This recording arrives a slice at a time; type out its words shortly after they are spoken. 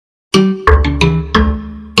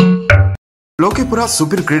ලෝකේ පුරා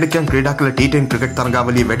සුපිරි ක්‍රීඩකයන් ක්‍රීඩා කළ T10 ක්‍රිකට්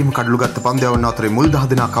තරගාවලියේ වැඩිම කඩලු ගත්ත පන්දු අතරේ මුල් 10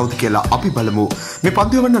 දෙනා කවුද කියලා අපි බලමු. මේ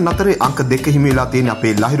පන්දු අතරේ අංක 2 හිමි වෙලා තියෙන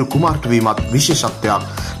අපේ ලහිරු කුමාර්ට වීමත් විශේෂත්වයක්.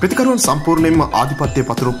 ප්‍රතිකරුවන් සම්පූර්ණයෙන්ම ආධිපත්‍ය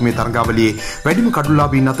පතුරවපු මේ තරගාවලියේ වැඩිම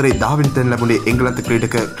කඩලුලාභීන් අතරේ 10 වෙනි තැන ලැබුණේ එංගලන්ත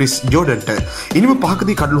ක්‍රීඩක ක්‍රිස් ජෝඩන්ට. ඉනිම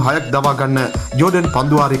පහකදී කඩලු 6ක් දවා ගන්න ජෝඩන්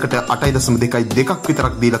පන්දු වාරයකට 8.2ක්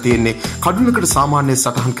විතරක් දීලා තියෙන්නේ. කඩලුවකට සාමාන්‍ය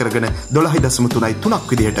සටහන් කරගෙන 12.3ක්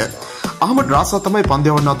විදිහට. අහමඩ් රාසා තමයි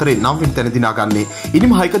පන්දු අතරේ 9 වෙනි තැන දිනා ගන්නේ.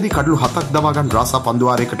 ඉනිම 6කදී කඩලු 7ක් දවා ගන්න රාසා පන්දු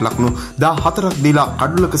වාරයකට ලකුණු 14ක් දීලා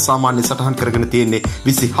කඩලුවක සාමාන්‍ය සටහන් කරගෙන තියෙන්නේ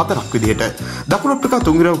 24ක් විදිහට. දකුණු අප්‍රිකා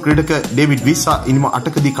තුන්වෙනි ක්‍රීඩක ඩේවිඩ් වීසා ඉනිම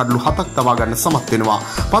 8කදී කඩලු 7ක් දවා ගන්න සමත් වෙනවා.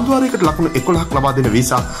 පන්දු වාරයකට ලකුණු 11ක් ලබා දෙන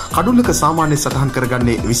වීසා කඩලුවක සාමාන්‍ය සටහන්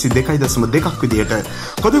කරගන්නේ 22.2ක් විදිහට.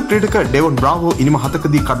 කොදු ක්‍රීඩක ඩෙවොන් බ්‍රාවෝ ඉනිම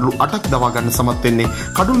 7කදී කඩලු 8ක් දවා ගන්න සමත් වෙන්නේ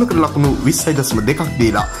කඩලුවකට ලකුණු 20.2ක්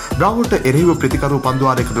දීලා. බ්‍රාවෝට එරෙහිව ප්‍රතිකරු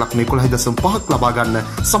පන්දු වාරයකට ලකුණු 11.5ක් ලබා ගන්න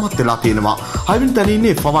සමත් වෙලා තියෙනවා. 6 වෙනි තැන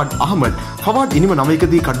ඉන්නේ ෆවාඩ් අහමඩ්. ෆවාඩ් ඉනිම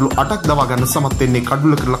 9කදී කඩලු 8ක් දවා ගන්න සමත් වෙන්නේ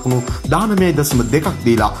කඩලුවකට ලකුණු 19.2ක්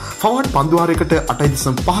දීලා. ෆවාඩ් පන්දු වාරයකට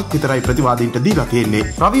 8.5ක් විතරයි ප්‍රතිවාදීන්ට දීලා තියෙන්නේ.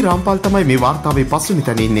 රවි රාම්පාල් තමයි මේ වාර්තාවේ 5 වෙනි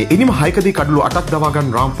තැන ඉන්නේ. ඉනිම 6කදී කඩලු 8ක් දවා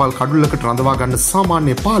ගන්න රාම්පාල් කඩලුවකට රඳවා ගන්න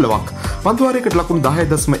සාමාන්‍ය 15ක්. පන්දු වාරයකට ලකුණු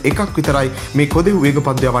 10.1ක් විතරයි මේ කොදෙව් වේග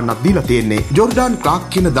පන්දයවන්නක් දීලා තියෙන්නේ. ජෝර්ඩාන් ක්ලාක්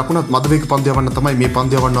කියන දකුණත් මද වේග පන්දයවන්න තමයි මේ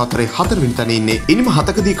පන්දයවන්න අතරේ 4 වෙනි තැන ඉන්නේ. ඉනිම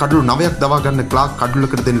 7කදී කඩලු 9ක් දවා ගන්න ක්ලාක්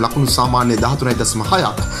කඩලුවකට දෙන ලකුණු සාමාන්‍ය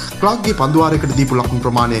 13.6ක්. ක්ලාක්ගේ පන්දු වාරයකට දීපු ලකුණු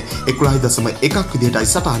ප්‍රමාණය 11.1ක් විදිහටයි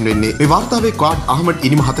සටහන් වෙන්නේ. මේ වාර්තාවේ ක්වාඩ් අහමඩ්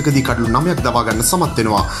ඉනිම 7කදී කඩලු 9ක් දවා ගන්න සමත්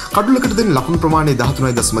වෙනවා. කඩලුවකට දෙන ලකුණු ප්‍රමාණය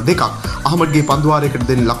 13.2ක්. අහමඩ්ගේ පන්දු වාරයකට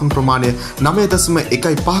දෙන ලකුණු ප්‍රමාණය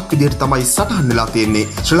 9.15ක් විදිහට තමයි සටහන් වෙලා තියෙන්නේ.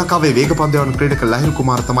 ශ්‍රී ලංකාවේ වේග පන්දයවන ක්‍රීඩක ලහිරු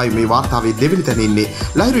කුමාර තමයි මේ වාර්තාවේ දෙවෙනි තැන ඉන්නේ.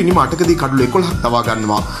 ලහිරු ඉනිම 8කදී කඩලු 11ක් දවා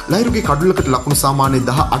ගන්නවා. ලහිරුගේ කඩලුවකට ලකුණු සාමාන්‍ය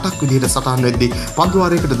 18ක් විදිහට සටහන් වෙද්දී පන්දු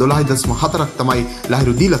වාරයකට 12.4ක් තමයි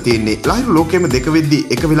ලහිරු දීලා තියෙන්නේ. ලහිරු ලෝකයේම දෙක වෙද්දී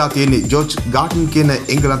එක වෙලා තියෙන්නේ ජෝර්ජ් ගාටන් කියන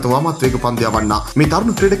එංගලන්ත වමත් වේග පන්දයවන්න. මේ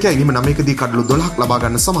තරුණ ක්‍රීඩකයා ඉනිම 9කදී කඩලු 12ක් ලබා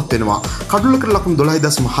ගන්න සමත් වෙනවා. කඩලුවකට ලකුණු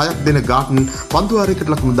 12.6ක් දෙන ගාටන් පන්දු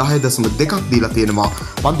වාරයකට ලකුණු 10.2ක් දීලා තියෙනවා.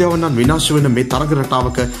 පන්දයවන්නන් විනාශ වෙන මේ තරග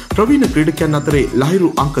රටාවක ප්‍රවීණ ක්‍රීඩකයන් අතරේ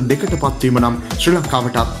ලහිරු අංක 2ට පත්වීම නම් ශ්‍රී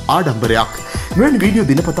ලංකාවටත් ආඩම්බරයක්. මෙවැනි වීඩියෝ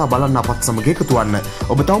දිනපතා බලන්න අපත් සමග එකතු වන්න.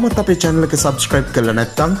 ඔබ තවමත් අපේ channel එක subscribe කරලා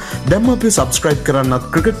නැත්නම් දැන්ම අපිව subscribe කරන්නත්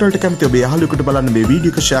ක්‍රිකට් වලට කැමති ඔබේ යාළුවෙකුට බලන්න මේ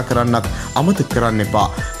වීඩියෝ එක share කරන්නත් අමතක කරන්න එපා.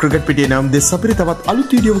 ක්‍රිකට් පිටියේ නම් දෙස් අපිට තවත්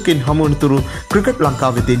අලුත් වීඩියෝ එකකින් හමු වෙනතුරු ක්‍රිකට්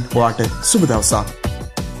ලංකාව වෙතින් ඔයාට සුබ දවසක්.